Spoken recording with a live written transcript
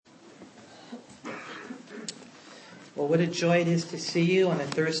Well, what a joy it is to see you on a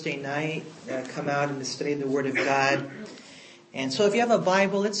Thursday night, come out and study the Word of God. And so if you have a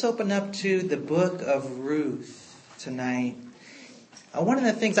Bible, let's open up to the book of Ruth tonight. One of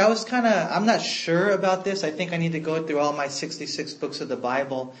the things, I'm not sure about this. I think I need to go through all my 66 books of the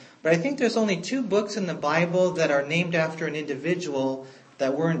Bible. But I think there's only 2 books in the Bible that are named after an individual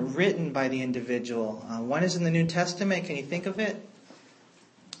that weren't written by the individual. One is in the New Testament. Can you think of it?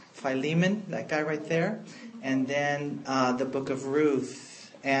 Philemon, that guy right there. And then the book of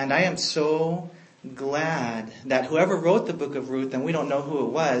Ruth. And I am so glad that whoever wrote the book of Ruth, and we don't know who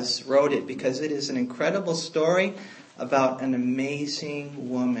it was, wrote it, because it is an incredible story about an amazing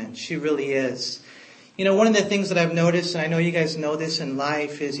woman. She really is. You know, one of the things that I've noticed, and I know you guys know this in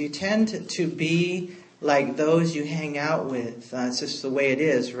life, is you tend to be like those you hang out with. It's just the way it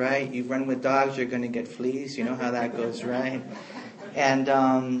is, right? You run with dogs, you're going to get fleas. You know how that goes, right?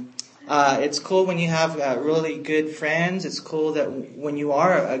 And it's cool when you have really good friends. It's cool that when you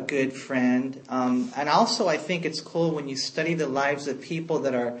are a good friend. And also I think it's cool when you study the lives of people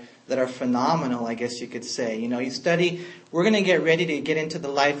that are phenomenal, I guess you could say. You know, you study, we're going to get ready to get into the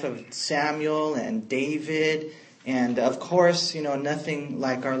life of Samuel and David. And of course, you know, nothing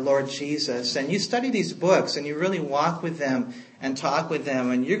like our Lord Jesus. And you study these books and you really walk with them and talk with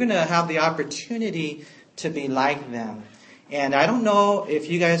them. And you're going to have the opportunity to be like them. And I don't know if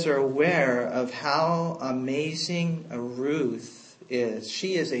you guys are aware of how amazing Ruth is.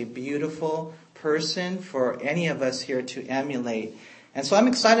 She is a beautiful person for any of us here to emulate. And so I'm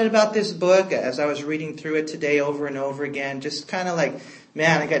excited about this book as I was reading through it today over and over again. Just kind of like,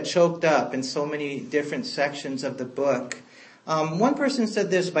 man, I got choked up in so many different sections of the book. One person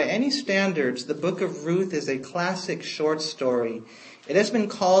said this: by any standards, the book of Ruth is a classic short story. It has been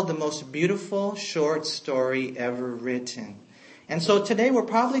called the most beautiful short story ever written. And so today we're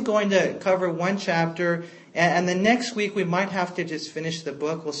probably going to cover one chapter, and the next week we might have to just finish the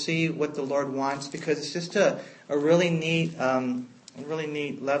book. We'll see what the Lord wants, because it's just a really neat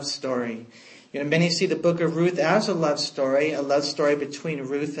love story. You know, many see the book of Ruth as a love story between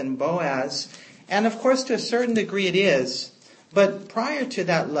Ruth and Boaz. And of course, to a certain degree it is. But prior to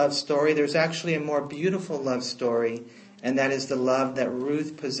that love story, there's actually a more beautiful love story. And that is the love that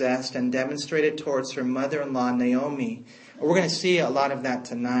Ruth possessed and demonstrated towards her mother-in-law, Naomi. We're going to see a lot of that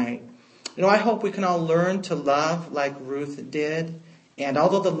tonight. You know, I hope we can all learn to love like Ruth did. And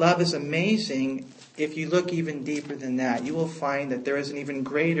although the love is amazing, if you look even deeper than that, you will find that there is an even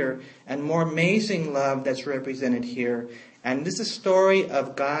greater and more amazing love that's represented here. And this is a story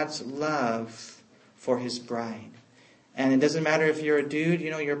of God's love for His bride. And it doesn't matter if you're a dude, you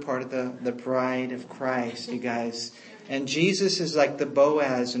know, you're part of the bride of Christ, you guys. And Jesus is like the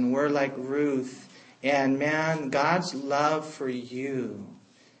Boaz, and we're like Ruth. And man, God's love for you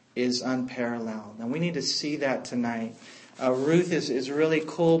is unparalleled. And we need to see that tonight. Ruth is really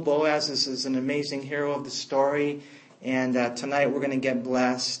cool. Boaz is an amazing hero of the story. And tonight we're going to get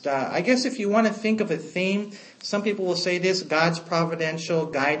blessed. I guess if you want to think of a theme, some people will say this: God's providential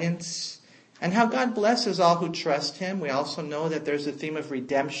guidance and how God blesses all who trust Him. We also know that there's a theme of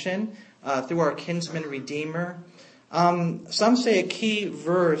redemption through our kinsman redeemer. Some say a key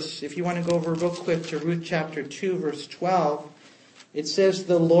verse, if you want to go over real quick to Ruth chapter 2, verse 12, it says,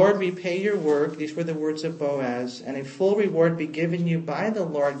 "The Lord repay your work," these were the words of Boaz, "and a full reward be given you by the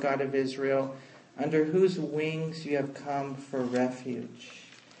Lord God of Israel, under whose wings you have come for refuge."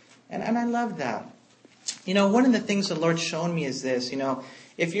 And I love that. You know, one of the things the Lord's shown me is this, you know,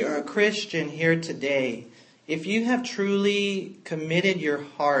 if you're a Christian here today, if you have truly committed your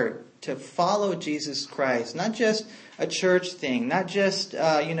heart to follow Jesus Christ, not just a church thing, not just,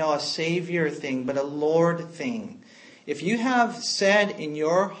 a Savior thing, but a Lord thing. If you have said in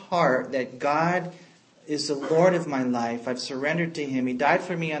your heart that God is the Lord of my life, I've surrendered to Him, He died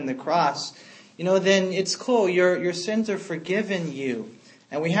for me on the cross, you know, then it's cool. Your sins are forgiven you.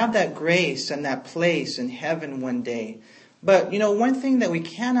 And we have that grace and that place in heaven one day. But, you know, one thing that we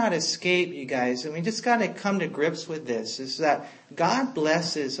cannot escape, you guys, and we just got to come to grips with this, is that God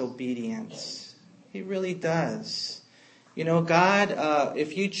blesses obedience. He really does. You know, God,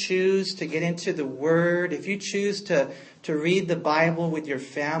 if you choose to get into the Word, if you choose to read the Bible with your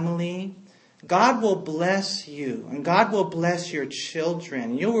family, God will bless you, and God will bless your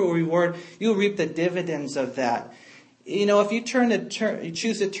children. You'll reap the dividends of that. You know, if you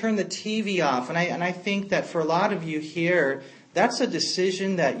choose to turn the TV off, and I think that for a lot of you here, that's a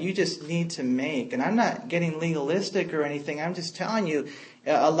decision that you just need to make. And I'm not getting legalistic or anything. I'm just telling you,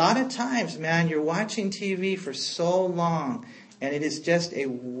 a lot of times, man, you're watching TV for so long, and it is just a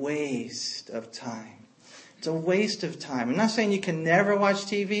waste of time. It's a waste of time. I'm not saying you can never watch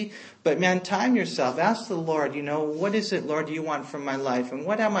TV, but man, time yourself. Ask the Lord, what is it, Lord, you want from my life? And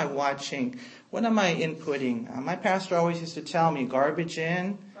what am I watching? What am I inputting? My pastor always used to tell me, garbage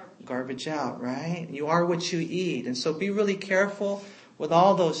in, garbage out, right? You are what you eat. And so be really careful with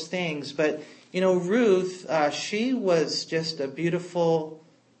all those things. But, Ruth, she was just a beautiful,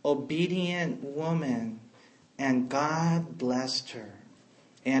 obedient woman. And God blessed her.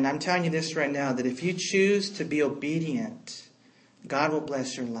 And I'm telling you this right now, that if you choose to be obedient, God will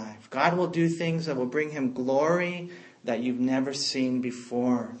bless your life. God will do things that will bring him glory that you've never seen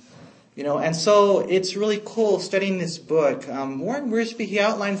before. And so it's really cool studying this book. Warren Wiersbe, he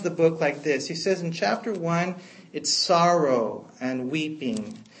outlines the book like this. He says in chapter 1, it's sorrow and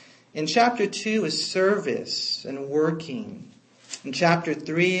weeping. In chapter 2 is service and working. In chapter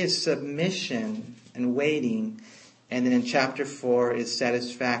 3 is submission and waiting. And then in chapter 4 is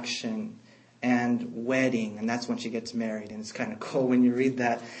satisfaction and wedding. And that's when she gets married. And it's kind of cool when you read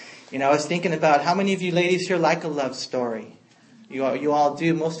that. I was thinking about how many of you ladies here like a love story? You all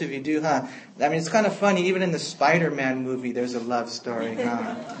do. Most of you do, huh? I mean, it's kind of funny. Even in the Spider-Man movie, there's a love story,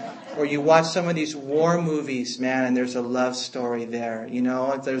 huh? Or you watch some of these war movies, man, and there's a love story there.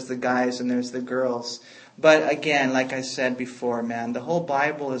 There's the guys and there's the girls. But again, like I said before, man, the whole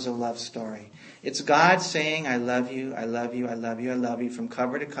Bible is a love story. It's God saying, I love you, I love you, I love you, I love you from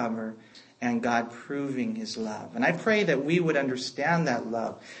cover to cover, and God proving his love. And I pray that we would understand that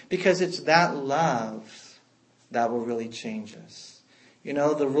love, because it's that love that will really change us.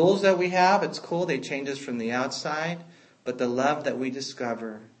 The rules that we have, it's cool, they change us from the outside, but the love that we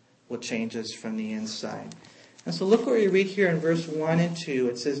discover will change us from the inside. And so look what we read here in verse 1 and 2.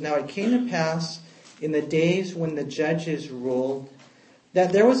 It says, Now it came to pass in the days when the judges ruled,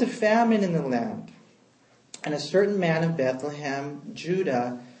 that there was a famine in the land. And a certain man of Bethlehem,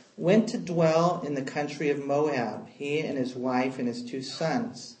 Judah, went to dwell in the country of Moab, he and his wife and his 2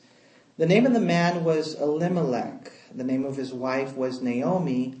 sons. The name of the man was Elimelech. The name of his wife was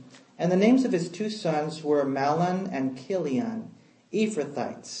Naomi. And the names of his 2 sons were Mahlon and Chilion,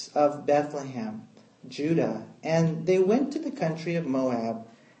 Ephrathites of Bethlehem, Judah. And they went to the country of Moab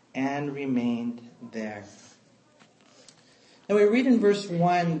and remained there. Now we read in verse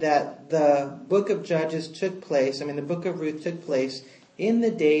 1 that the book of Judges took place, the book of Ruth took place in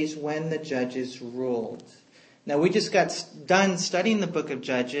the days when the judges ruled. Now we just got done studying the book of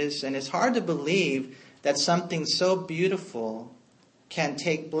Judges, and it's hard to believe that something so beautiful can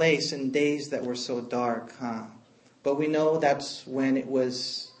take place in days that were so dark, huh? But we know that's when it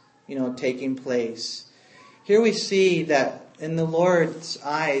was, taking place. Here we see that in the Lord's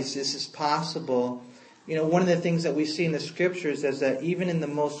eyes this is possible. One of the things that we see in the scriptures is that even in the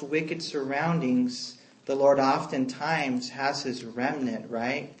most wicked surroundings, the Lord oftentimes has his remnant,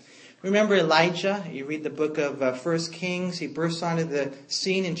 right? Remember Elijah? You read the book of 1 Kings. He bursts onto the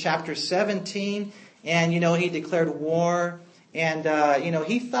scene in chapter 17, and, he declared war. And,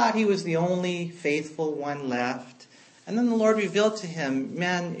 he thought he was the only faithful one left. And then the Lord revealed to him,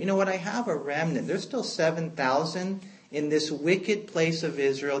 man, you know what? I have a remnant. There's still 7,000 in this wicked place of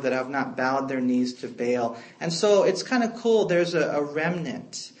Israel that have not bowed their knees to Baal. And so it's kind of cool. There's a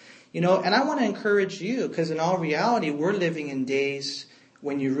remnant, and I want to encourage you, because in all reality, we're living in days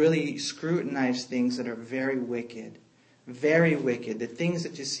when you really scrutinize things that are very wicked. Very wicked. The things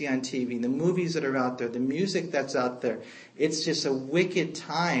that you see on TV, the movies that are out there, the music that's out there. It's just a wicked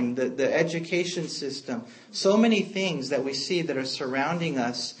time. The education system. So many things that we see that are surrounding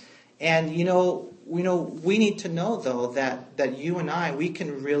us. And, we need to know, though, that you and I, we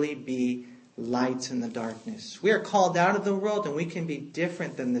can really be lights in the darkness. We are called out of the world, and we can be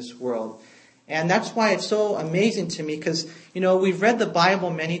different than this world. And that's why it's so amazing to me, because, we've read the Bible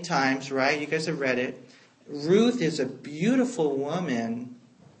many times, right? You guys have read it. Ruth is a beautiful woman,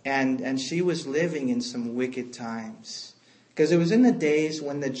 and she was living in some wicked times. Because it was in the days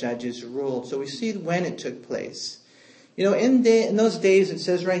when the judges ruled. So we see when it took place. In those days, it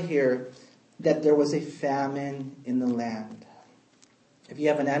says right here that there was a famine in the land. If you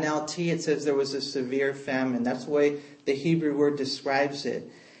have an NLT, it says there was a severe famine. That's the way the Hebrew word describes it.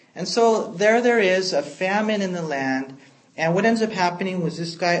 And so there is a famine in the land. And what ends up happening was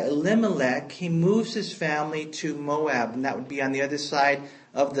this guy Elimelech, he moves his family to Moab. And that would be on the other side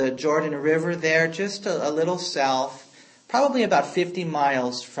of the Jordan River there, just a little south, probably about 50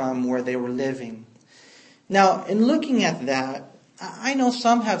 miles from where they were living. Now, in looking at that, I know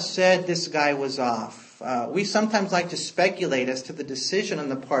some have said this guy was off. We sometimes like to speculate as to the decision on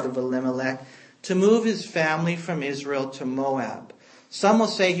the part of Elimelech to move his family from Israel to Moab. Some will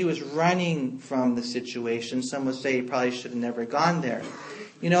say he was running from the situation. Some will say he probably should have never gone there.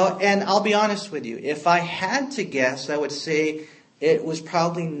 And I'll be honest with you. If I had to guess, I would say it was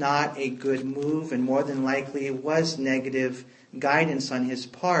probably not a good move, and more than likely it was negative guidance on his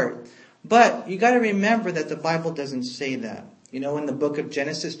part. But you got to remember that the Bible doesn't say that. In the book of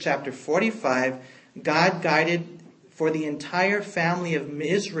Genesis chapter 45, God guided for the entire family of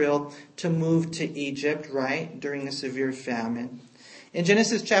Israel to move to Egypt, right, during a severe famine. In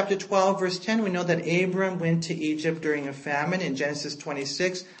Genesis chapter 12, verse 10, we know that Abram went to Egypt during a famine. In Genesis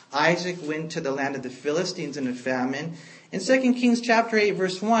 26, Isaac went to the land of the Philistines in a famine. In 2 Kings chapter 8,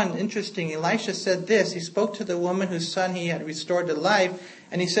 verse 1, interesting, Elisha said this. He spoke to the woman whose son he had restored to life,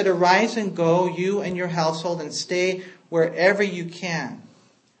 and he said, "Arise and go, you and your household, and stay wherever you can,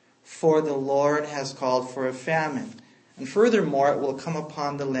 for the Lord has called for a famine. And furthermore, it will come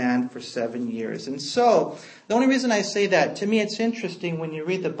upon the land for 7 years." And so, the only reason I say that, to me it's interesting when you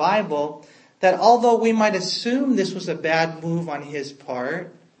read the Bible, that although we might assume this was a bad move on his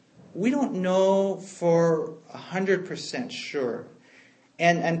part, we don't know for 100% sure.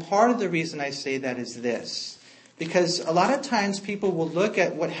 And part of the reason I say that is this. Because a lot of times people will look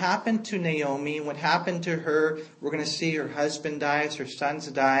at what happened to Naomi, what happened to her. We're going to see her husband dies, her sons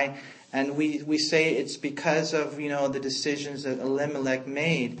die. And we say it's because of, the decisions that Elimelech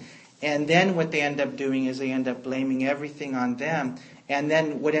made. And then what they end up doing is they end up blaming everything on them. And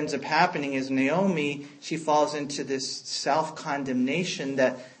then what ends up happening is Naomi, she falls into this self-condemnation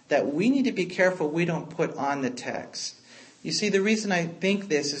that we need to be careful we don't put on the text. You see, the reason I think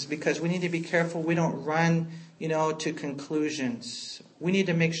this is because we need to be careful we don't run, to conclusions. We need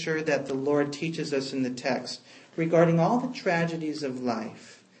to make sure that the Lord teaches us in the text regarding all the tragedies of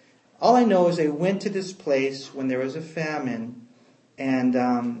life. All I know is they went to this place when there was a famine, and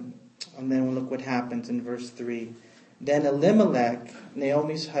then look what happens in verse 3. Then Elimelech,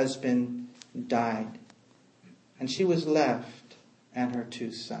 Naomi's husband, died, and she was left and her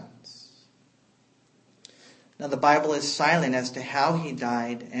 2 sons. Now the Bible is silent as to how he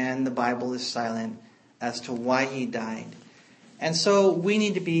died, and the Bible is silent as to why he died. And so we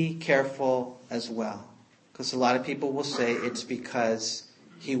need to be careful as well, because a lot of people will say it's because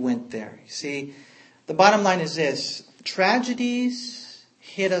he went there. You see, the bottom line is this: tragedies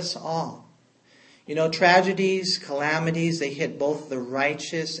hit us all. Tragedies, calamities, they hit both the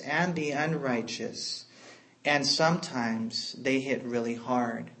righteous and the unrighteous. And sometimes they hit really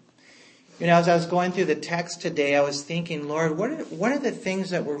hard. As I was going through the text today, I was thinking, Lord, what are the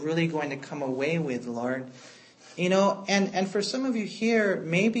things that we're really going to come away with, Lord? And for some of you here,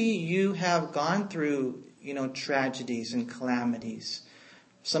 maybe you have gone through, tragedies and calamities.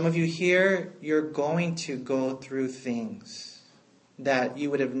 Some of you here, you're going to go through things that you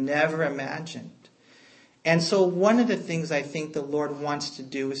would have never imagined. And so one of the things I think the Lord wants to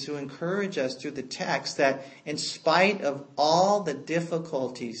do is to encourage us through the text that in spite of all the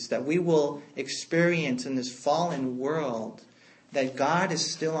difficulties that we will experience in this fallen world, that God is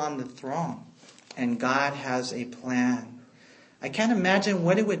still on the throne and God has a plan. I can't imagine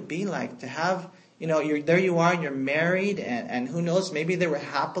what it would be like to have, there you are, you're married, and who knows, maybe they were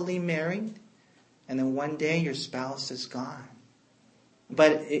happily married, and then one day your spouse is gone.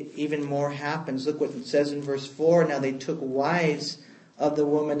 But even more happens. Look what it says in verse 4. Now they took wives of the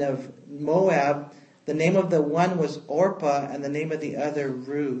woman of Moab. The name of the one was Orpah, and the name of the other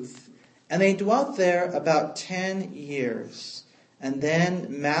Ruth. And they dwelt there about 10 years. And then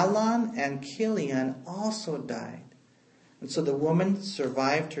Mahlon and Chilion also died. And so the woman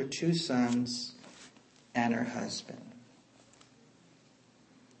survived her 2 sons and her husband.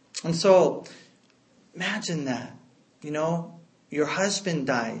 And so, imagine that, your husband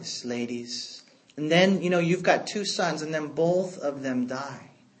dies, ladies. And then, you've got 2 sons, and then both of them die.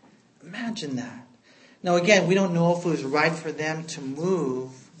 Imagine that. Now, again, we don't know if it was right for them to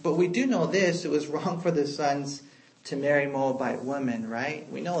move, but we do know this: it was wrong for the sons to marry Moabite women, right?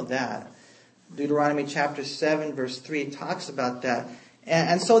 We know that. Deuteronomy chapter 7, verse 3 talks about that.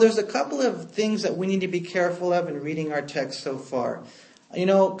 And so there's a couple of things that we need to be careful of in reading our text so far.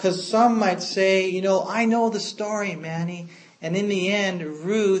 Because some might say, I know the story, Manny. And in the end,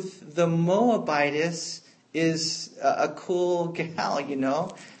 Ruth, the Moabitess, is a cool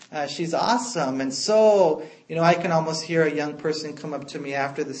gal, She's awesome. And so, I can almost hear a young person come up to me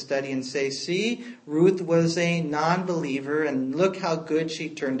after the study and say, see, Ruth was a non-believer, and look how good she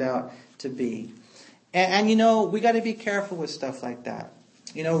turned out to be. And we got to be careful with stuff like that.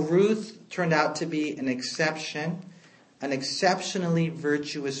 Ruth turned out to be an exception, an exceptionally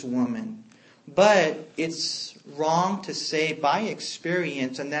virtuous woman. But it's wrong to say by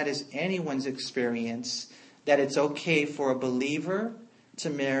experience, and that is anyone's experience, that it's okay for a believer to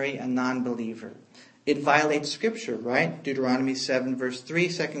marry a non-believer. It violates Scripture, right? Deuteronomy 7 verse 3,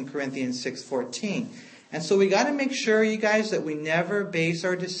 2 Corinthians 6:14. And so we got to make sure, you guys, that we never base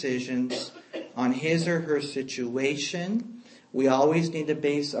our decisions on his or her situation. We always need to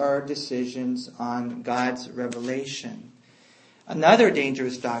base our decisions on God's revelation. Another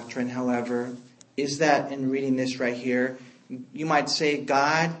dangerous doctrine, however, is that in reading this right here, you might say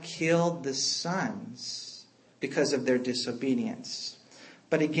God killed the sons because of their disobedience.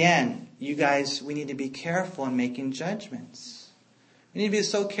 But again, you guys, we need to be careful in making judgments. We need to be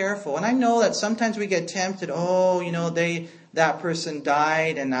so careful. And I know that sometimes we get tempted, that person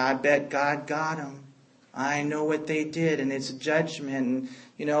died and I bet God got them. I know what they did and it's judgment.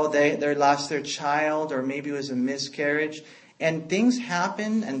 And, they lost their child, or maybe it was a miscarriage. And things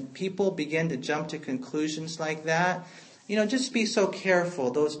happen and people begin to jump to conclusions like that. Just be so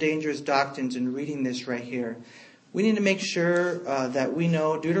careful, those dangerous doctrines, in reading this right here. We need to make sure that we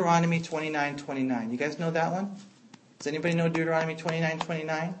know Deuteronomy 29:29. You guys know that one? Does anybody know Deuteronomy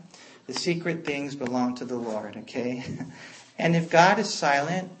 29:29? The secret things belong to the Lord, okay? And if God is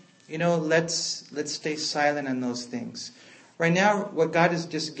silent, let's stay silent on those things. Right now, what God is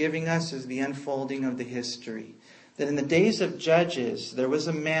just giving us is the unfolding of the history. That in the days of Judges, there was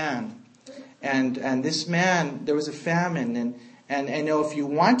a man, and this man, there was a famine, and if you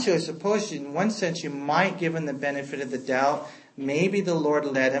want to, I suppose in one sense you might give him the benefit of the doubt. Maybe the Lord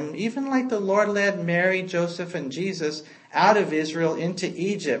led him, even like the Lord led Mary, Joseph, and Jesus out of Israel into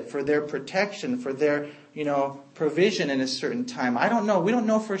Egypt for their protection, for their, provision in a certain time. I don't know. We don't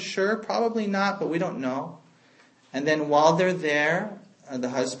know for sure. Probably not, but we don't know. And then while they're there, the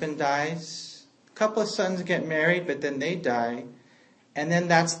husband dies. A couple of sons get married, but then they die. And then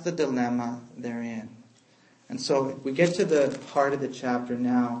that's the dilemma they're in. And so we get to the heart of the chapter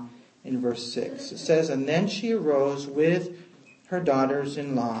now in verse 6. It says, "And then she arose with her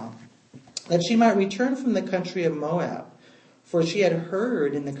daughters-in-law, that she might return from the country of Moab. For she had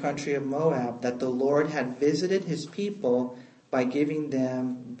heard in the country of Moab that the Lord had visited his people by giving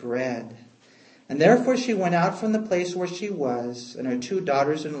them bread. And therefore she went out from the place where she was, and her 2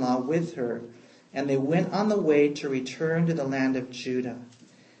 daughters-in-law with her, and they went on the way to return to the land of Judah.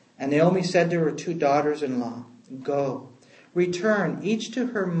 And Naomi said to her 2 daughters-in-law, 'Go, return each to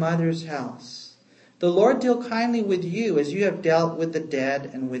her mother's house. The Lord deal kindly with you as you have dealt with the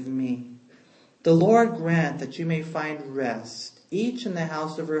dead and with me. The Lord grant that you may find rest, each in the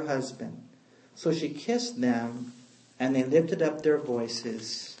house of her husband.' So she kissed them, and they lifted up their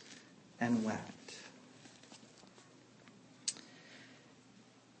voices and wept."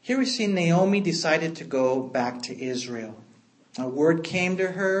 Here we see Naomi decided to go back to Israel. A word came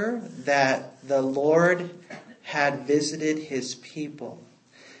to her that the Lord had visited his people.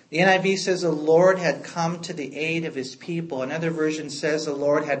 The NIV says the Lord had come to the aid of his people. Another version says the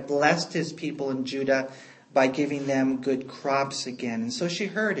Lord had blessed his people in Judah by giving them good crops again. And so she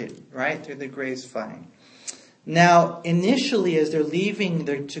heard it, right, through the grapevine. Now, initially, as they're leaving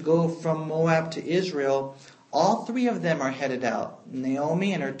to go from Moab to Israel, all 3 of them are headed out,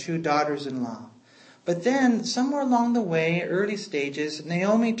 Naomi and her 2 daughters-in-law. But then, somewhere along the way, early stages,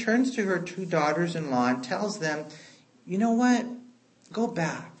 Naomi turns to her 2 daughters-in-law and tells them, "You know what? Go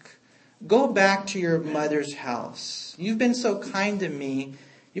back. Go back to your mother's house. You've been so kind to me.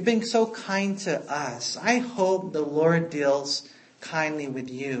 You've been so kind to us. I hope the Lord deals kindly with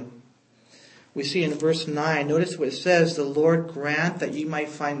you." We see in verse 9, notice what it says, "The Lord grant that you might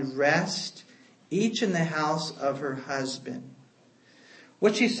find rest, each in the house of her husband."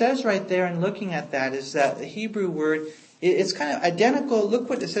 What she says right there in looking at that is that the Hebrew word, it's kind of identical. Look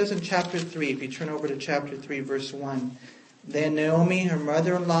what it says in chapter 3. If you turn over to chapter 3, verse 1. "Then Naomi, her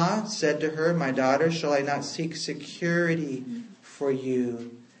mother-in-law, said to her, 'My daughter, shall I not seek security for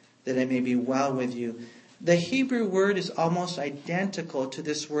you, that it may be well with you?'" The Hebrew word is almost identical to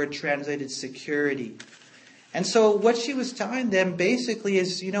this word translated security. And so what she was telling them basically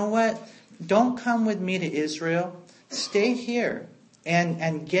is, you know what? Don't come with me to Israel. Stay here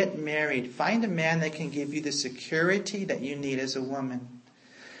and get married. Find a man that can give you the security that you need as a woman.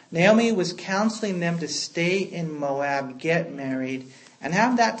 Naomi was counseling them to stay in Moab, get married, and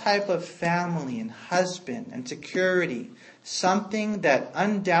have that type of family and husband and security. Something that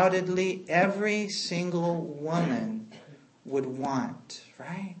undoubtedly every single woman would want,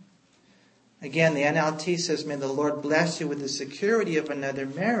 right? Again, the NLT says, "May the Lord bless you with the security of another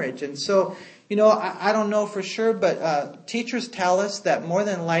marriage." And so, I don't know for sure, but teachers tell us that more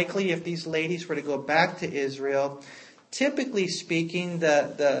than likely if these ladies were to go back to Israel, typically speaking,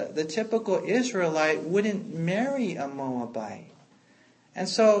 the typical Israelite wouldn't marry a Moabite. And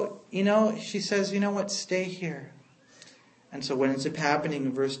so, she says, "You know what, stay here." And so what ends up happening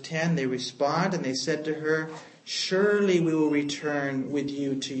in verse 10, they respond and they said to her, "Surely we will return with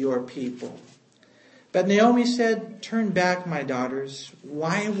you to your people." But Naomi said, "Turn back, my daughters.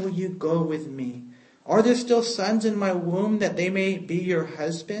 Why will you go with me? Are there still sons in my womb that they may be your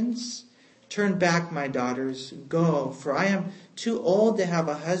husbands? Turn back, my daughters. Go, for I am too old to have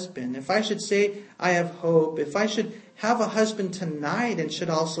a husband. If I should say I have hope, if I should have a husband tonight and should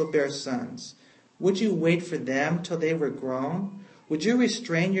also bear sons, would you wait for them till they were grown? Would you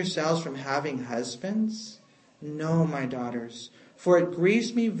restrain yourselves from having husbands? No, my daughters, for it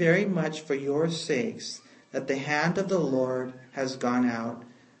grieves me very much for your sakes that the hand of the Lord has gone out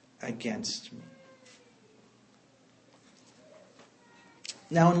against me."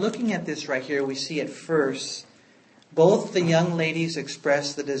 Now, in looking at this right here, we see at first, both the young ladies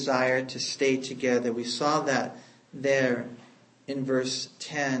express the desire to stay together. We saw that there in verse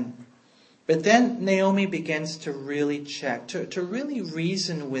 10. But then Naomi begins to really check, to really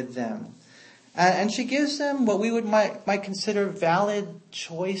reason with them. And she gives them what we might consider valid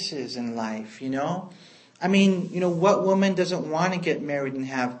choices in life, I mean, what woman doesn't want to get married and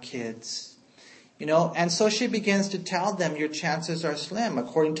have kids? And so she begins to tell them your chances are slim.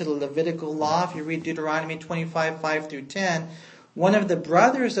 According to the Levitical law, if you read Deuteronomy 25, 5 through 10, one of the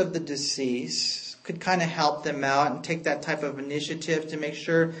brothers of the deceased could kind of help them out and take that type of initiative to make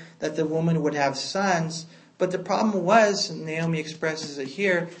sure that the woman would have sons. But the problem was, and Naomi expresses it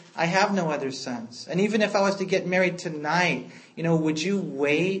here, I have no other sons. And even if I was to get married tonight, would you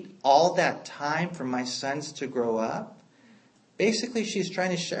wait all that time for my sons to grow up? Basically, she's trying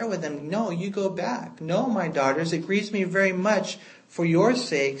to share with them, no, you go back. No, my daughters, it grieves me very much for your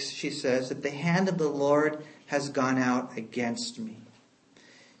sakes, she says, that the hand of the Lord has gone out against me.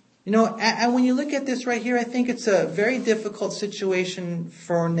 And when you look at this right here, I think it's a very difficult situation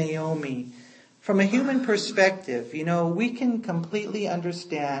for Naomi. From a human perspective, we can completely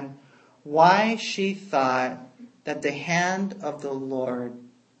understand why she thought that the hand of the Lord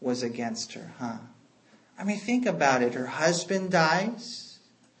was against her, huh? I mean, think about it. Her husband dies.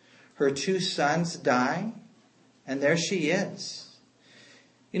 Her 2 sons die. And there she is.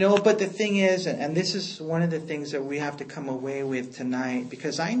 But the thing is, and this is one of the things that we have to come away with tonight,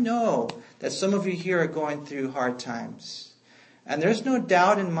 because I know that some of you here are going through hard times. And there's no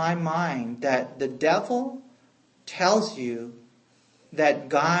doubt in my mind that the devil tells you that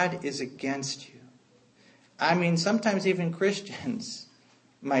God is against you. I mean, sometimes even Christians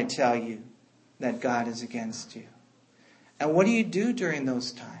might tell you that God is against you. And what do you do during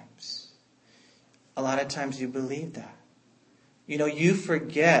those times? A lot of times you believe that. You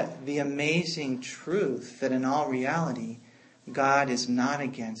forget the amazing truth that in all reality, God is not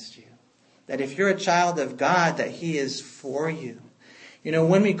against you. That if you're a child of God, that He is for you.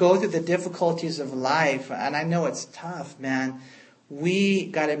 When we go through the difficulties of life, and I know it's tough, man, we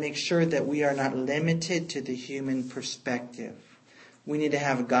got to make sure that we are not limited to the human perspective. We need to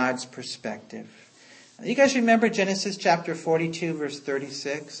have God's perspective. You guys remember Genesis chapter 42, verse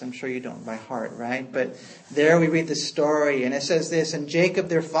 36? I'm sure you don't by heart, right? But there we read the story, and it says this, "And Jacob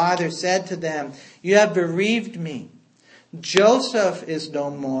their father said to them, 'You have bereaved me. Joseph is no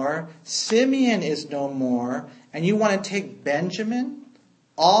more, Simeon is no more, and you want to take Benjamin?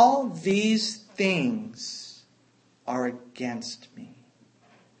 All these things are against me.'"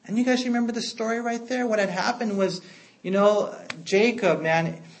 And you guys remember the story right there? What had happened was, Jacob,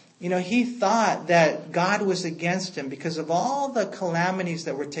 man, he thought that God was against him because of all the calamities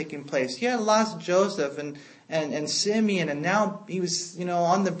that were taking place. He had lost Joseph and Simeon, and now he was,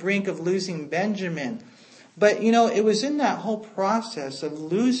 on the brink of losing Benjamin. But, it was in that whole process of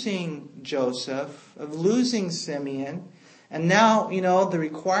losing Joseph, of losing Simeon, and now, the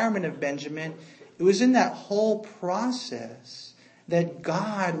requirement of Benjamin, it was in that whole process that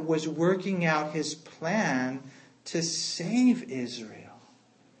God was working out His plan to save Israel.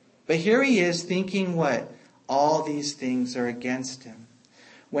 But here he is thinking what? All these things are against him.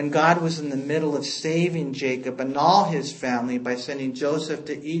 When God was in the middle of saving Jacob and all his family by sending Joseph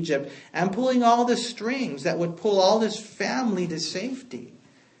to Egypt and pulling all the strings that would pull all his family to safety,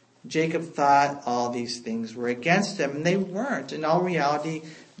 Jacob thought all these things were against him, and they weren't. In all reality,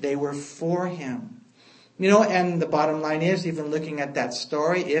 they were for him. And the bottom line is, even looking at that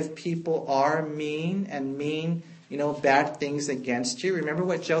story, if people are mean and mean bad things against you. Remember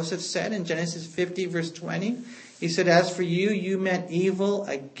what Joseph said in Genesis 50, verse 20? He said, "As for you, you meant evil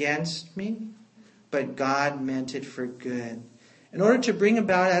against me, but God meant it for good, in order to bring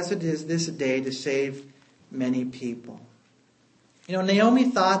about as it is this day to save many people." Naomi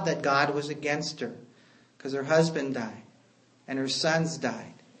thought that God was against her because her husband died and her sons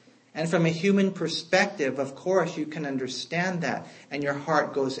died. And from a human perspective, of course, you can understand that, and your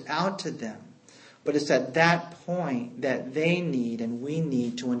heart goes out to them. But it's at that point that they need and we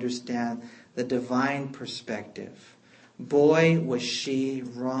need to understand the divine perspective. Boy, was she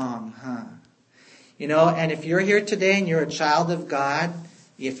wrong, huh? And if you're here today and you're a child of God,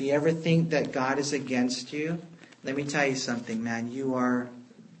 if you ever think that God is against you, let me tell you something, man. You are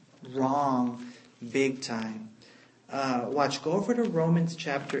wrong big time. Watch, go over to Romans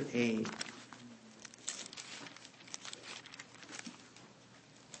chapter 8.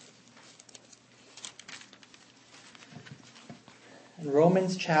 In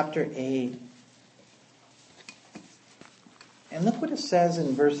Romans chapter 8. And look what it says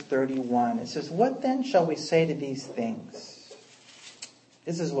in verse 31. It says, "What then shall we say to these things?"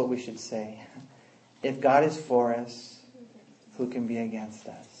 This is what we should say. "If God is for us, who can be against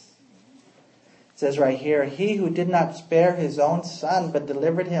us?" It says right here, "He who did not spare his own son, but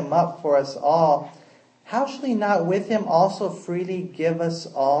delivered him up for us all, how shall he not with him also freely give us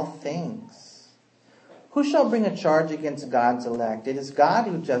all things? Who shall bring a charge against God's elect? It is God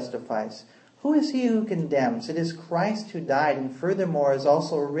who justifies. Who is he who condemns? It is Christ who died, and furthermore is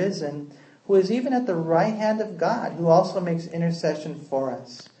also risen, who is even at the right hand of God, who also makes intercession for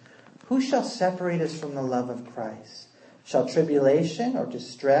us. Who shall separate us from the love of Christ? Shall tribulation, or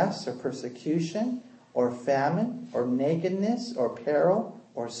distress, or persecution, or famine, or nakedness, or peril,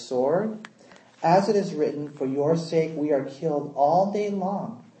 or sword? As it is written, for your sake we are killed all day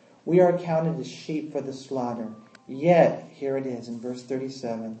long. We are counted as sheep for the slaughter. Yet," here it is in verse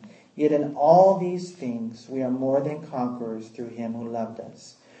 37, "yet in all these things we are more than conquerors through him who loved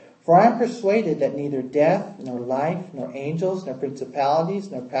us. For I am persuaded that neither death, nor life, nor angels, nor principalities,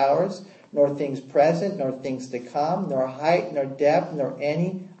 nor powers, nor things present, nor things to come, nor height, nor depth, nor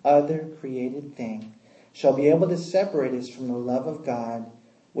any other created thing shall be able to separate us from the love of God,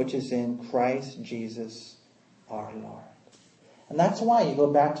 which is in Christ Jesus our Lord." And that's why you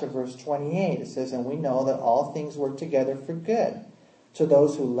go back to verse 28. It says, "And we know that all things work together for good, to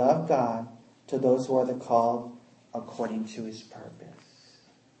those who love God, to those who are the called according to his purpose."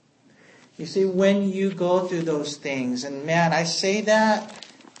 You see, when you go through those things, and man, I say that,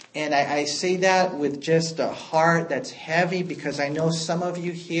 and I say that with just a heart that's heavy, because I know some of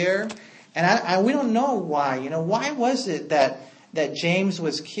you here, and we don't know why. Why was it that James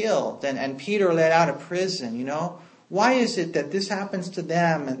was killed and Peter let out of prison? Why is it that this happens to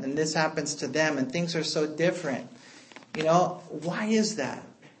them and this happens to them and things are so different? Why is that?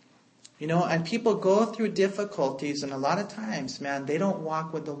 And people go through difficulties, and a lot of times, man, they don't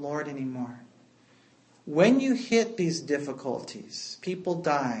walk with the Lord anymore. When you hit these difficulties, people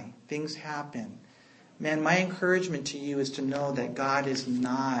die, things happen. Man, my encouragement to you is to know that God is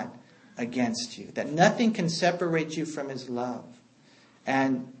not against you, that nothing can separate you from his love.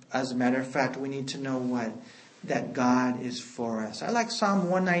 And as a matter of fact, we need to know what? That God is for us. I like Psalm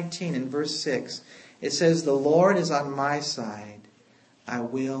 119 in verse 6. It says, "The Lord is on my side. I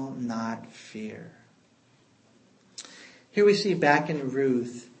will not fear." Here we see back in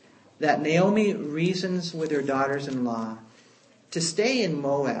Ruth that Naomi reasons with her daughters-in-law to stay in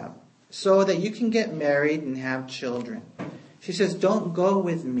Moab so that you can get married and have children. She says, "Don't go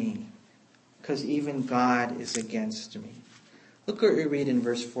with me, because even God is against me." Look what we read in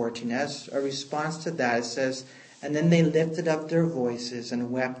verse 14. As a response to that, it says, "And then they lifted up their voices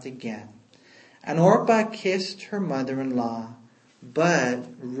and wept again. And Orpah kissed her mother-in-law, but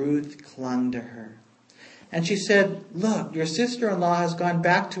Ruth clung to her. And she said, 'Look, your sister-in-law has gone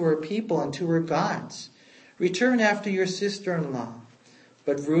back to her people and to her gods. Return after your sister-in-law.'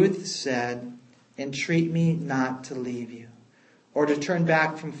 But Ruth said, 'Entreat me not to leave you, or to turn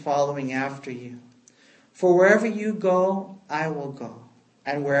back from following after you. For wherever you go, I will go,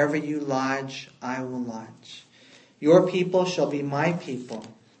 and wherever you lodge, I will lodge. Your people shall be my people,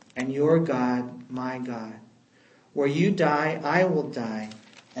 and your God my God. Where you die, I will die,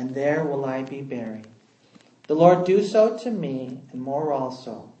 and there will I be buried. The Lord do so to me, and more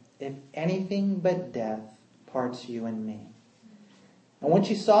also, if anything but death parts you and me.' And when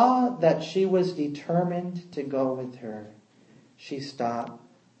she saw that she was determined to go with her, she stopped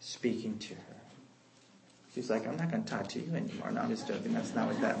speaking to her." She's like, "I'm not going to talk to you anymore." No, I'm just joking. That's not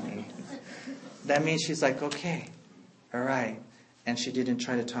what that means. That means she's like, "Okay, all right." And she didn't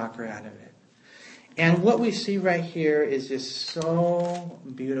try to talk her out of it. And what we see right here is just so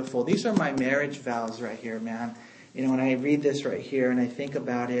beautiful. These are my marriage vows right here, man. When I read this right here and I think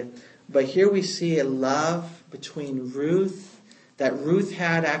about it. But here we see a love between Ruth, that Ruth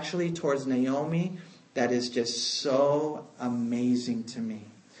had actually towards Naomi, that is just so amazing to me.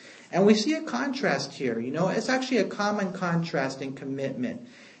 And we see a contrast here. It's actually a common contrast in commitment.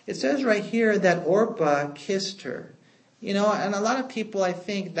 It says right here that Orpah kissed her. And a lot of people, I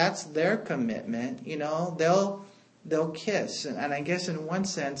think that's their commitment. They'll kiss. And I guess in one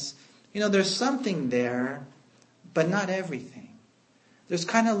sense, there's something there, but not everything. There's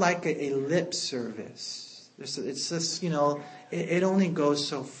kind of like a lip service. It's just, it only goes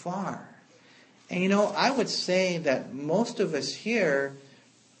so far. And, I would say that most of us here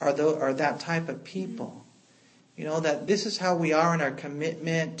are that type of people. That this is how we are in our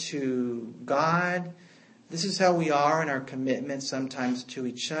commitment to God. This is how we are in our commitment sometimes to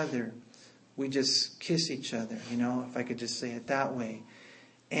each other. We just kiss each other, if I could just say it that way.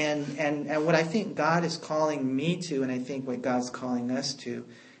 And what I think God is calling me to, and I think what God's calling us to,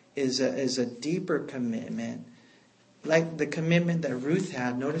 is a deeper commitment. Like the commitment that Ruth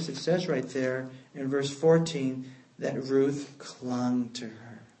had. Notice it says right there in verse 14 that Ruth clung to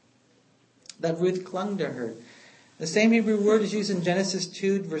her. That Ruth clung to her. The same Hebrew word is used in Genesis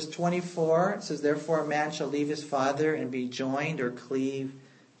 2, verse 24. It says, therefore a man shall leave his father and be joined or cleave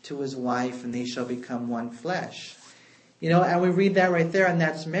to his wife, and they shall become one flesh. And we read that right there, and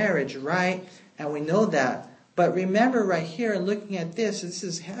that's marriage, right? And we know that. But remember right here, looking at this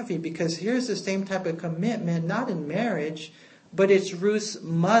is heavy, because here's the same type of commitment, not in marriage, but it's Ruth's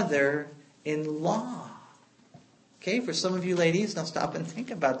mother-in-law. Okay, for some of you ladies, now stop and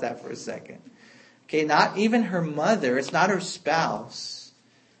think about that for a second. Okay, not even her mother, it's not her spouse,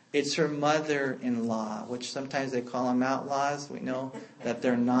 it's her mother-in-law, which sometimes they call them outlaws. We know that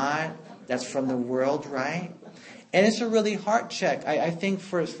they're not. That's from the world, right? And it's a really heart check. I think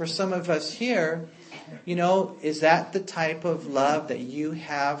for some of us here, is that the type of love that you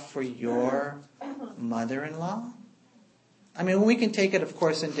have for your mother-in-law? I mean, we can take it, of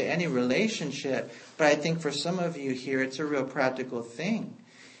course, into any relationship, but I think for some of you here, it's a real practical thing.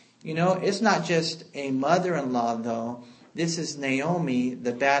 It's not just a mother-in-law, though. This is Naomi,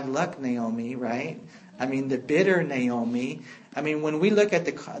 the bad luck Naomi, right? I mean, the bitter Naomi. I mean, when we look at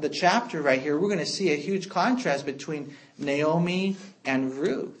the chapter right here, we're going to see a huge contrast between Naomi and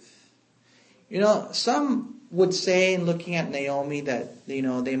Ruth. Some would say, in looking at Naomi, that,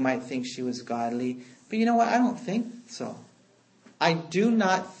 they might think she was godly. But you know what? I don't think so. I do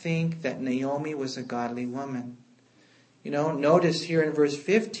not think that Naomi was a godly woman. Notice here in verse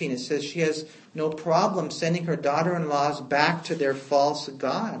 15, it says she has no problem sending her daughter-in-laws back to their false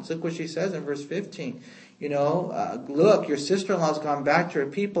gods. Look what she says in verse 15. Look, your sister-in-law's gone back to her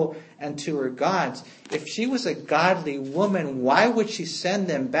people and to her gods. If she was a godly woman, why would she send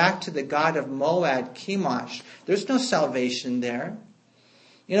them back to the god of Moab, Chemosh? There's no salvation there.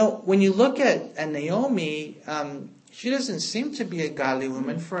 When you look at Naomi, she doesn't seem to be a godly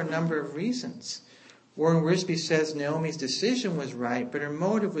woman for a number of reasons. Warren Wiersbe says Naomi's decision was right, but her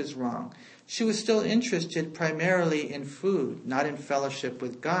motive was wrong. She was still interested primarily in food, not in fellowship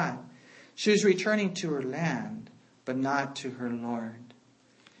with God. She was returning to her land, but not to her Lord.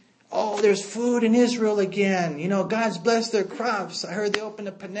 Oh, there's food in Israel again. God's blessed their crops. I heard they opened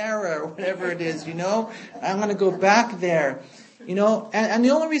a Panera or whatever it is, I'm going to go back there. And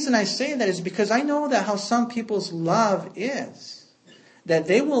the only reason I say that is because I know that how some people's love is. That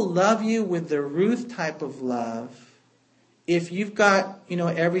they will love you with the Ruth type of love if you've got,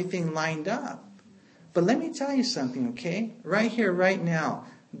 everything lined up. But let me tell you something, okay? Right here, right now,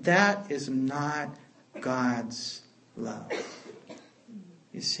 that is not God's love.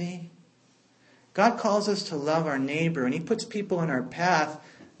 You see? God calls us to love our neighbor, and He puts people in our path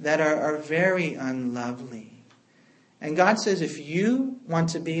that are very unlovely. And God says, if you want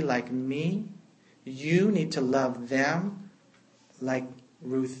to be like me, you need to love them like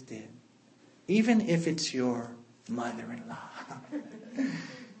Ruth did. Even if it's your mother-in-law.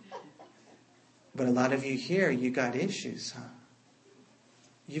 But a lot of you here, you got issues, huh?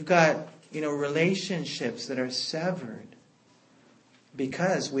 You've got, relationships that are severed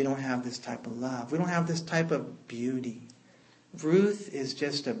because we don't have this type of love. We don't have this type of beauty. Ruth is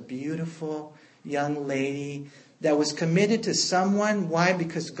just a beautiful young lady that was committed to someone. Why?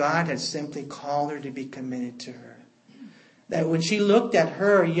 Because God had simply called her to be committed to her. That when she looked at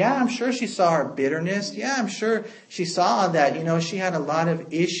her, I'm sure she saw her bitterness. I'm sure she saw that, she had a lot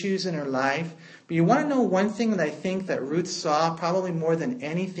of issues in her life. But you want to know one thing that I think that Ruth saw, probably more than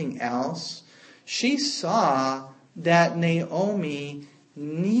anything else? She saw that Naomi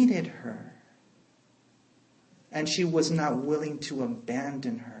needed her. And she was not willing to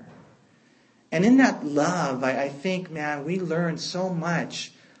abandon her. And in that love, I think, we learn so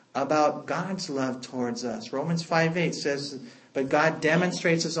much about God's love towards us. Romans 5:8 says, but God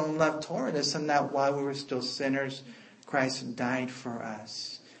demonstrates His own love toward us, and that while we were still sinners, Christ died for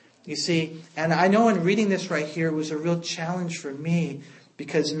us. You see, and I know in reading this right here, it was a real challenge for me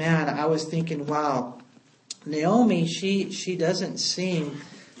because, man, I was thinking, wow, Naomi, she doesn't seem,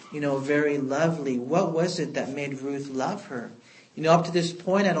 very lovely. What was it that made Ruth love her? Up to this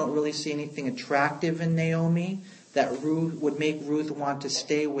point, I don't really see anything attractive in Naomi that would make Ruth want to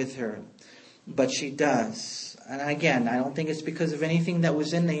stay with her. But she does. And again, I don't think it's because of anything that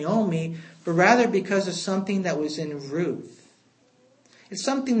was in Naomi, but rather because of something that was in Ruth. It's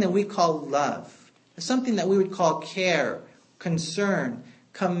something that we call love. It's something that we would call care, concern,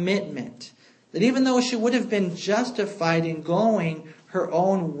 commitment. That even though she would have been justified in going her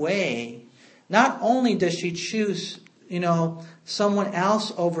own way, not only does she choose, someone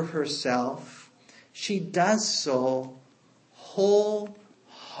else over herself, she does so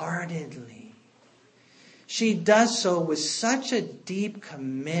wholeheartedly. She does so with such a deep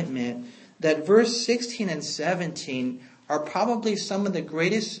commitment that verse 16 and 17 are probably some of the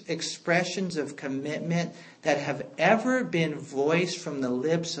greatest expressions of commitment that have ever been voiced from the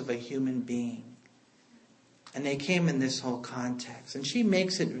lips of a human being. And they came in this whole context. And she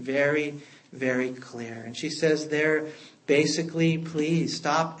makes it very, very clear. And she says there, basically, please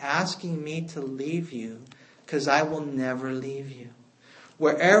stop asking me to leave you, because I will never leave you.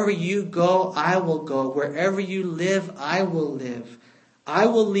 Wherever you go, I will go. Wherever you live, I will live. I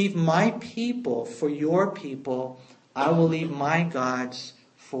will leave my people for your people. I will leave my gods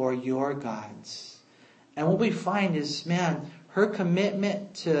for your gods. And what we find is, man, her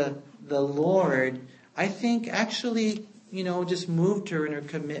commitment to the Lord, I think actually, just moved her in her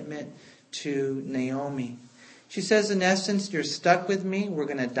commitment to Naomi. She says, in essence, you're stuck with me. We're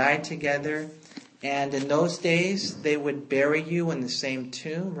going to die together. And in those days, they would bury you in the same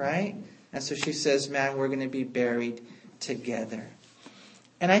tomb, right? And so she says, man, we're going to be buried together.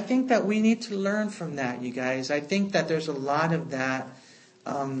 And I think that we need to learn from that, you guys. I think that there's a lot of that.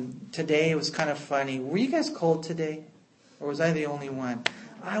 Today it was kind of funny. Were you guys cold today? Or was I the only one?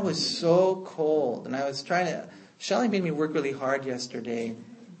 I was so cold. And I was Shelly made me work really hard yesterday.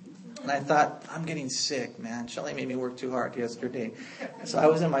 And I thought, I'm getting sick, man. Shelly made me work too hard yesterday. So I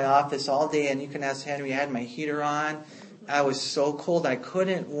was in my office all day, and you can ask Henry, I had my heater on. I was so cold, I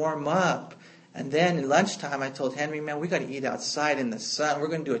couldn't warm up. And then at lunchtime, I told Henry, man, we got to eat outside in the sun. We're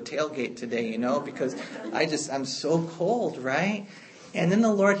going to do a tailgate today, because I'm so cold, right? And then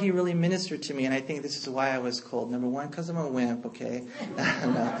the Lord, He really ministered to me, and I think this is why I was cold. Number one, because I'm a wimp, okay?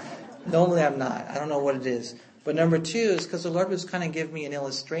 No, normally I'm not. I don't know what it is. But number two is because the Lord was kind of giving me an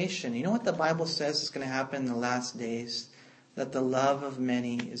illustration. You know what the Bible says is going to happen in the last days? That the love of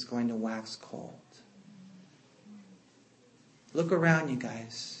many is going to wax cold. Look around, you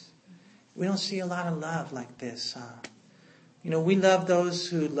guys. We don't see a lot of love like this, huh? We love those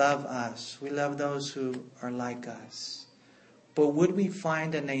who love us. We love those who are like us. But would we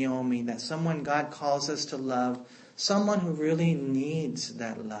find a Naomi, that someone God calls us to love, someone who really needs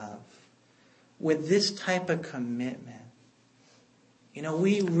that love, with this type of commitment?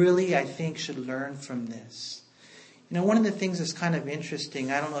 We really, I think, should learn from this. One of the things that's kind of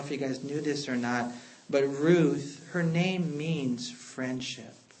interesting, I don't know if you guys knew this or not, but Ruth, her name means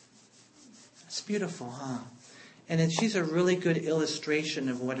friendship. It's beautiful, huh? And she's a really good illustration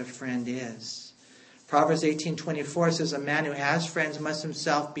of what a friend is. Proverbs 18:24 says, a man who has friends must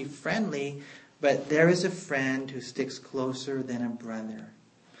himself be friendly, but there is a friend who sticks closer than a brother.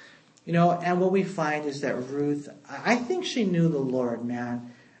 And what we find is that Ruth, I think she knew the Lord,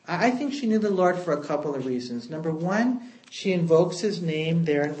 man. I think she knew the Lord for a couple of reasons. Number one, she invokes His name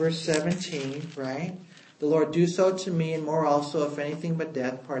there in verse 17, right? The Lord, do so to me and more also, if anything but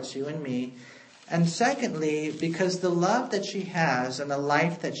death parts you and me. And secondly, because the love that she has and the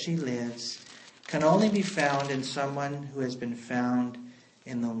life that she lives can only be found in someone who has been found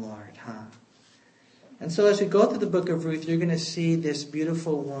in the Lord, huh? And so as we go through the book of Ruth, you're going to see this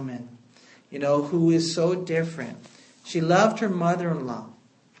beautiful woman, who is so different. She loved her mother-in-law,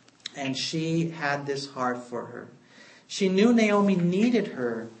 and she had this heart for her. She knew Naomi needed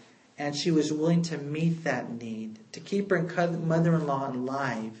her, and she was willing to meet that need, to keep her mother-in-law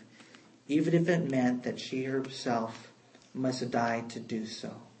alive, even if it meant that she herself must die to do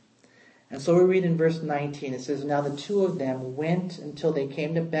so. And so we read in verse 19, it says, now the two of them went until they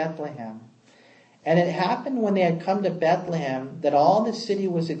came to Bethlehem. And it happened when they had come to Bethlehem that all the city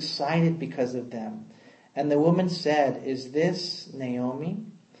was excited because of them. And the woman said, is this Naomi?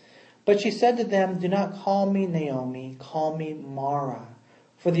 But she said to them, do not call me Naomi, call me Mara.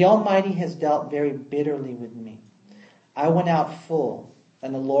 For the Almighty has dealt very bitterly with me. I went out full,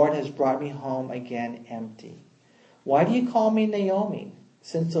 and the Lord has brought me home again empty. Why do you call me Naomi?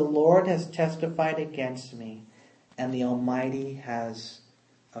 Since the Lord has testified against me, and the Almighty has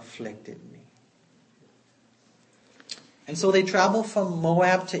afflicted me. And so they travel from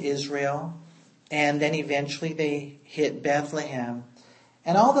Moab to Israel, and then eventually they hit Bethlehem.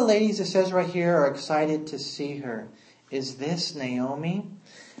 And all the ladies, it says right here, are excited to see her. Is this Naomi?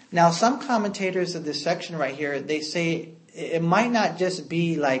 Now, some commentators of this section right here, they say it might not just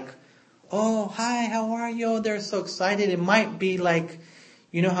be like, oh, hi, how are you? Oh, they're so excited. It might be like,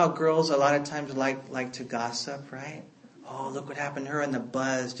 you know how girls a lot of times like to gossip, right? Oh, look what happened to her, and the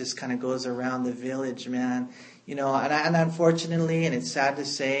buzz just kind of goes around the village, man. You know, and unfortunately, and it's sad to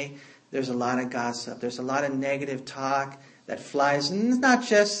say, there's a lot of gossip. There's a lot of negative talk that flies. And it's not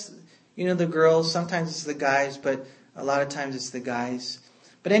just, the girls. Sometimes it's the guys, but a lot of times it's the guys.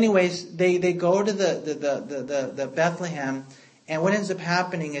 But anyways, they go to the Bethlehem, and what ends up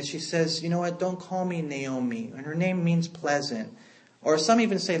happening is she says, you know what, don't call me Naomi. And her name means pleasant. Or some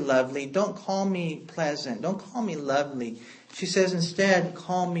even say lovely. Don't call me pleasant. Don't call me lovely. She says instead,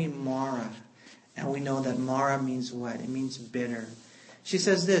 call me Mara. And we know that Mara means what? It means bitter. She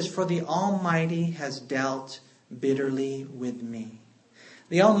says this, for the Almighty has dealt bitterly with me.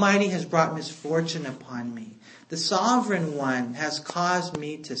 The Almighty has brought misfortune upon me. The Sovereign One has caused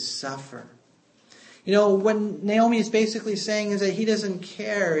me to suffer. What Naomi is basically saying is that he doesn't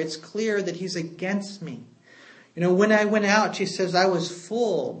care. It's clear that he's against me. When I went out, she says, I was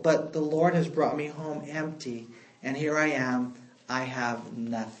full, but the Lord has brought me home empty. And here I am, I have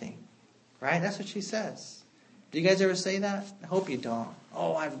nothing. Right? That's what she says. Do you guys ever say that? I hope you don't.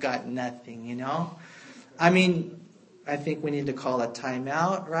 Oh, I've got nothing, I think we need to call a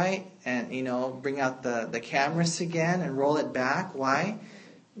timeout, right? And, bring out the cameras again and roll it back. Why?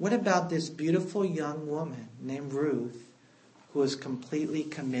 What about this beautiful young woman named Ruth who is completely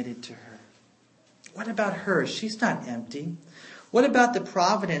committed to her? What about her? She's not empty. What about the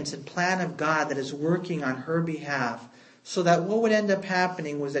providence and plan of God that is working on her behalf so that what would end up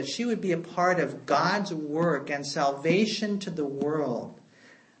happening was that she would be a part of God's work and salvation to the world,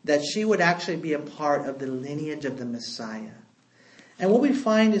 that she would actually be a part of the lineage of the Messiah. And what we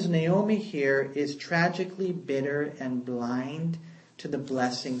find is Naomi here is tragically bitter and blind to the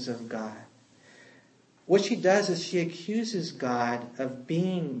blessings of God. What she does is she accuses God of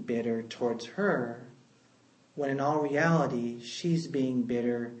being bitter towards her, when in all reality, she's being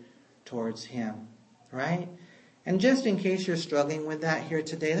bitter towards him, right? And just in case you're struggling with that here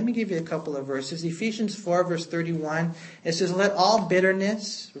today, let me give you a couple of verses. Ephesians 4, verse 31, it says, let all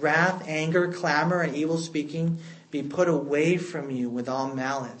bitterness, wrath, anger, clamor, and evil speaking be put away from you with all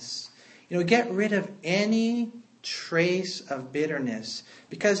malice. Get rid of any trace of bitterness,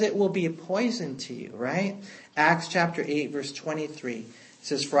 because it will be a poison to you, right? Acts chapter 8, verse 23. It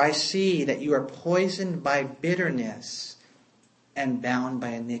says, for I see that you are poisoned by bitterness and bound by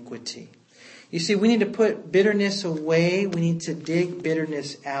iniquity. You see, we need to put bitterness away. We need to dig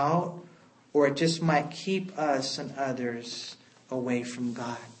bitterness out, or it just might keep us and others away from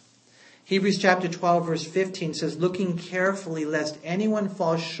God. Hebrews chapter 12, verse 15 says, looking carefully lest anyone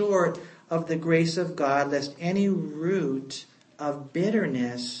fall short of the grace of God, lest any root of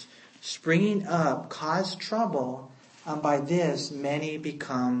bitterness springing up cause trouble, and by this many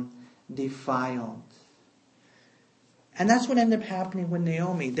become defiled. And that's what ended up happening with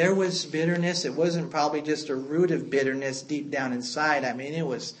Naomi. There was bitterness. It wasn't probably just a root of bitterness deep down inside. It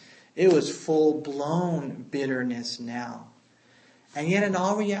was full-blown bitterness now. And yet in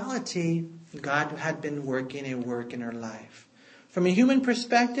all reality, God had been working a work in her life. From a human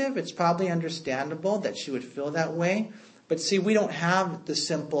perspective, it's probably understandable that she would feel that way. But see, we don't have the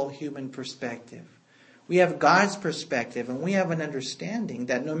simple human perspective. We have God's perspective, and we have an understanding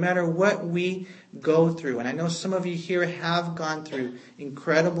that no matter what we go through, and I know some of you here have gone through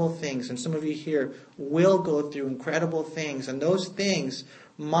incredible things, and some of you here will go through incredible things, and those things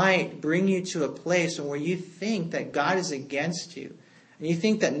might bring you to a place where you think that God is against you, and you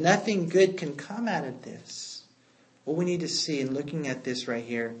think that nothing good can come out of this. What we need to see in looking at this right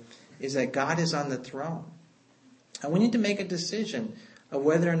here is that God is on the throne. And we need to make a decision of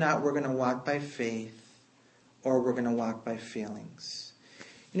whether or not we're going to walk by faith or we're going to walk by feelings.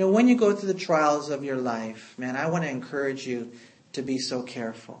 When you go through the trials of your life, man, I want to encourage you to be so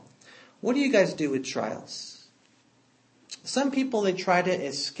careful. What do you guys do with trials? Some people, they try to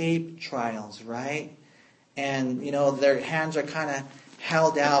escape trials, right? And, their hands are kind of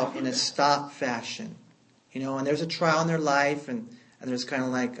held out in a stop fashion. And there's a trial in their life, and there's kind of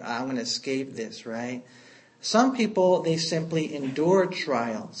like, I'm going to escape this, right? Some people, they simply endure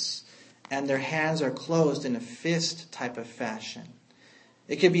trials, and their hands are closed in a fist type of fashion.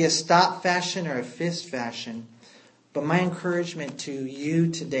 It could be a stop fashion or a fist fashion. But my encouragement to you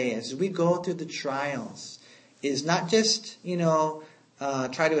today as we go through the trials is not just,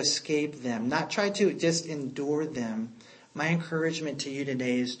 try to escape them, not try to just endure them. My encouragement to you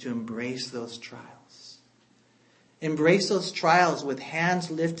today is to embrace those trials. Embrace those trials with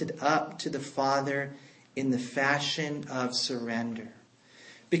hands lifted up to the Father in the fashion of surrender.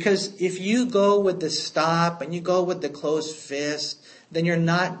 Because if you go with the stop and you go with the closed fist, then you're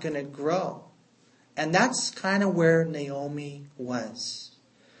not going to grow. And that's kind of where Naomi was.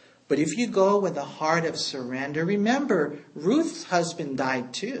 But if you go with a heart of surrender, remember, Ruth's husband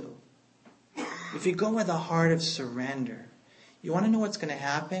died too. If you go with a heart of surrender, you want to know what's going to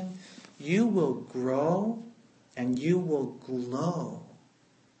happen? You will grow and you will glow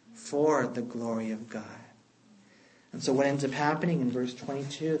for the glory of God. And so what ends up happening in verse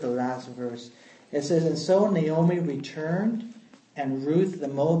 22, the last verse, it says, "And so Naomi returned, and Ruth the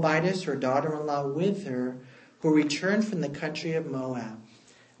Moabitess, her daughter-in-law, with her, who returned from the country of Moab.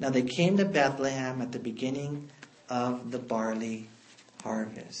 Now they came to Bethlehem at the beginning of the barley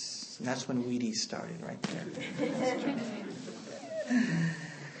harvest." And that's when Wheaties started right there.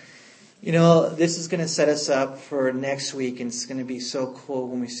 You know, this is going to set us up for next week, and it's going to be so cool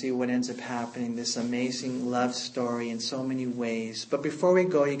when we see what ends up happening, this amazing love story in so many ways. But before we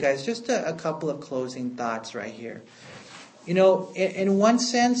go, you guys, just a couple of closing thoughts right here. You know, in one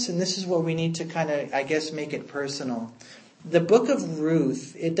sense, and this is where we need to kind of, I guess, make it personal, the book of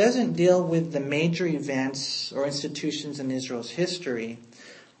Ruth, it doesn't deal with the major events or institutions in Israel's history.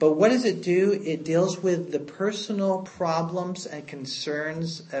 But what does it do? It deals with the personal problems and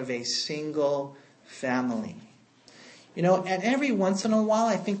concerns of a single family. You know, and every once in a while,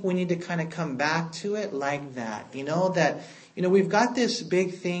 I think we need to kind of come back to it like that. You know, that, you know, we've got this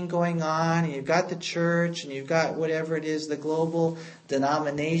big thing going on, and you've got the church, and you've got whatever it is, the global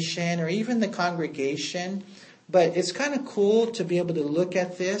denomination, or even the congregation. But it's kind of cool to be able to look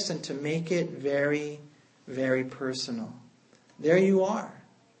at this and to make it very, very personal. There you are.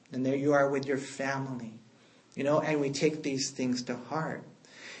 And there you are with your family, you know, and we take these things to heart.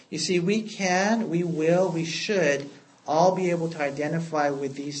 You see, we can, we will, we should all be able to identify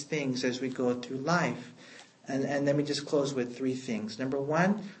with these things as we go through life. And let me just close with three things. Number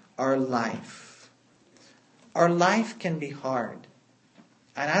one, our life. Our life can be hard.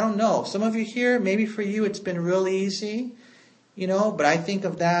 And I don't know, some of you here, maybe for you it's been real easy, you know, but I think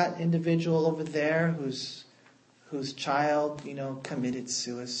of that individual over there whose child, you know, committed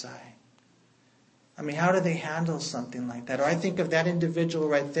suicide. I mean, how do they handle something like that? Or I think of that individual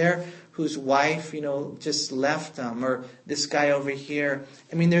right there whose wife, you know, just left them. Or this guy over here.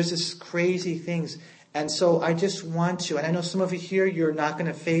 I mean, there's this crazy things. And so I just want to, and I know some of you here, you're not going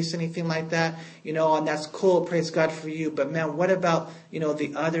to face anything like that, you know, and that's cool. Praise God for you. But man, what about, you know,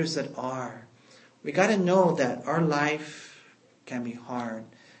 the others that are? We got to know that our life can be hard.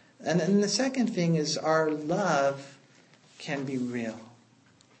 And then the second thing is our love can be real.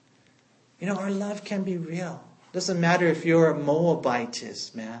 You know, our love can be real. Doesn't matter if you're a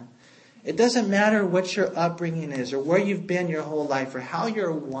Moabitess, man. It doesn't matter what your upbringing is or where you've been your whole life or how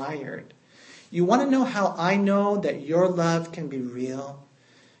you're wired. You want to know how I know that your love can be real?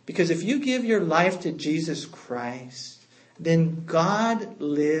 Because if you give your life to Jesus Christ, then God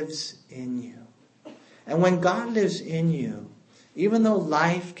lives in you. And when God lives in you, even though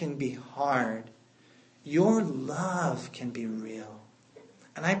life can be hard, your love can be real.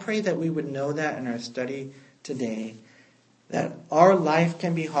 And I pray that we would know that in our study today, that our life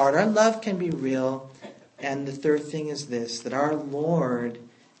can be hard, our love can be real, and the third thing is this, that our Lord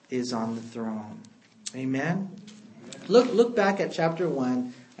is on the throne. Amen? Look back at chapter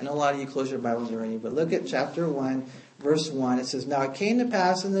 1. I know a lot of you closed your Bibles already, but look at chapter 1, verse 1. It says, "Now it came to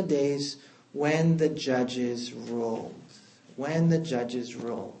pass in the days when the judges ruled." When the judges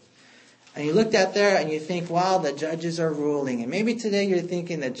ruled. And you looked at there and you think, wow, the judges are ruling. And maybe today you're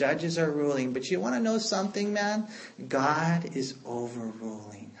thinking the judges are ruling. But you want to know something, man? God is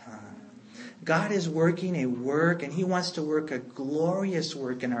overruling. God is working a work, and He wants to work a glorious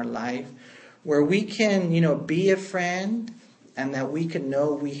work in our life where we can, you know, be a friend, and that we can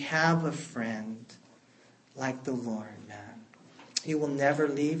know we have a friend like the Lord, man. He will never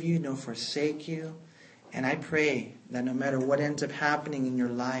leave you nor forsake you. And I pray that no matter what ends up happening in your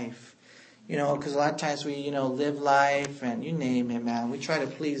life, you know, because a lot of times we, you know, live life and you name it, man. We try to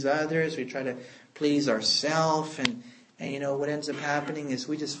please others. We try to please ourselves. And you know, what ends up happening is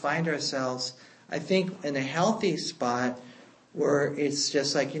we just find ourselves, I think, in a healthy spot where it's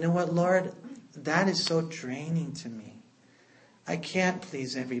just like, you know what, Lord, that is so draining to me. I can't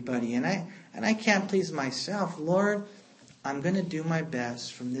please everybody. And I can't please myself. Lord, I'm going to do my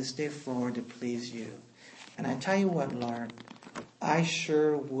best from this day forward to please you. And I tell you what, Lord, I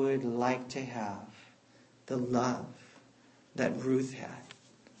sure would like to have the love that Ruth had.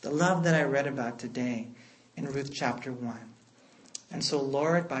 The love that I read about today in Ruth chapter 1. And so,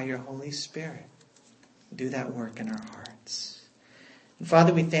 Lord, by your Holy Spirit, do that work in our hearts. And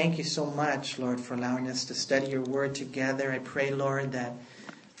Father, we thank you so much, Lord, for allowing us to study your word together. I pray, Lord, that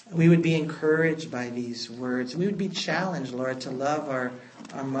we would be encouraged by these words. We would be challenged, Lord, to love our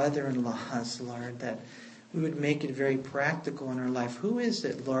mother-in-laws, Lord, that we would make it very practical in our life. Who is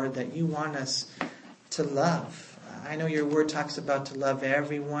it, Lord, that you want us to love? I know your word talks about to love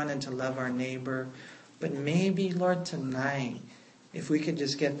everyone and to love our neighbor, but maybe, Lord, tonight, if we could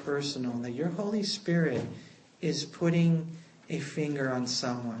just get personal, that your Holy Spirit is putting a finger on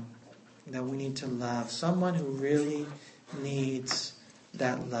someone that we need to love, someone who really needs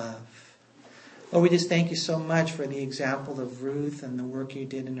that love. Lord, we just thank you so much for the example of Ruth and the work you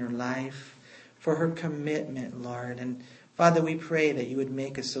did in her life, for her commitment, Lord. And Father, we pray that you would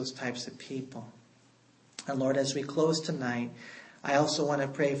make us those types of people. And Lord, as we close tonight, I also want to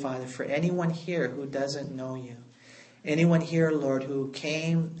pray, Father, for anyone here who doesn't know you. Anyone here, Lord, who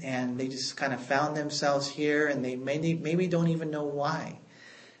came and they just kind of found themselves here and they maybe don't even know why.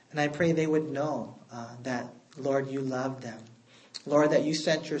 And I pray they would know that, Lord, you love them. Lord, that you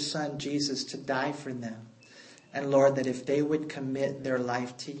sent your son, Jesus, to die for them. And Lord, that if they would commit their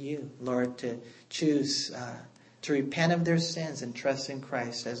life to you, Lord, to choose to repent of their sins and trust in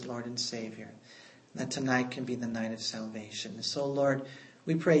Christ as Lord and Savior, that tonight can be the night of salvation. And so, Lord,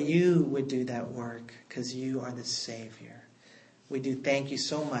 we pray you would do that work because you are the Savior. We do thank you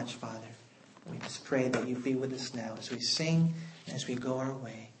so much, Father. We just pray that you be with us now as we sing and as we go our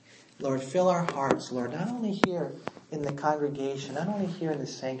way. Lord, fill our hearts, Lord, not only here in the congregation, not only here in the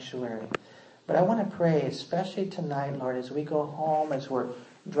sanctuary, but I want to pray, especially tonight, Lord, as we go home, as we're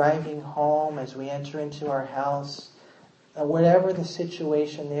driving home, as we enter into our house, whatever the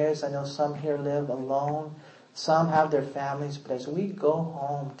situation is. I know some here live alone. Some have their families, but as we go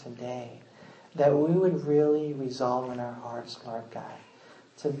home today, that we would really resolve in our hearts, Lord God,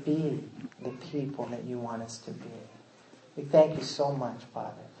 to be the people that you want us to be. We thank you so much,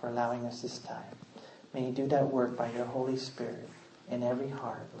 Father, for allowing us this time. May you do that work by your Holy Spirit in every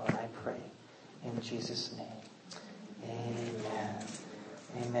heart, Lord, I pray. In Jesus' name. Amen.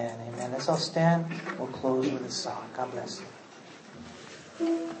 Amen. Amen. Let's all stand. We'll close with a song. God bless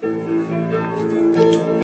you.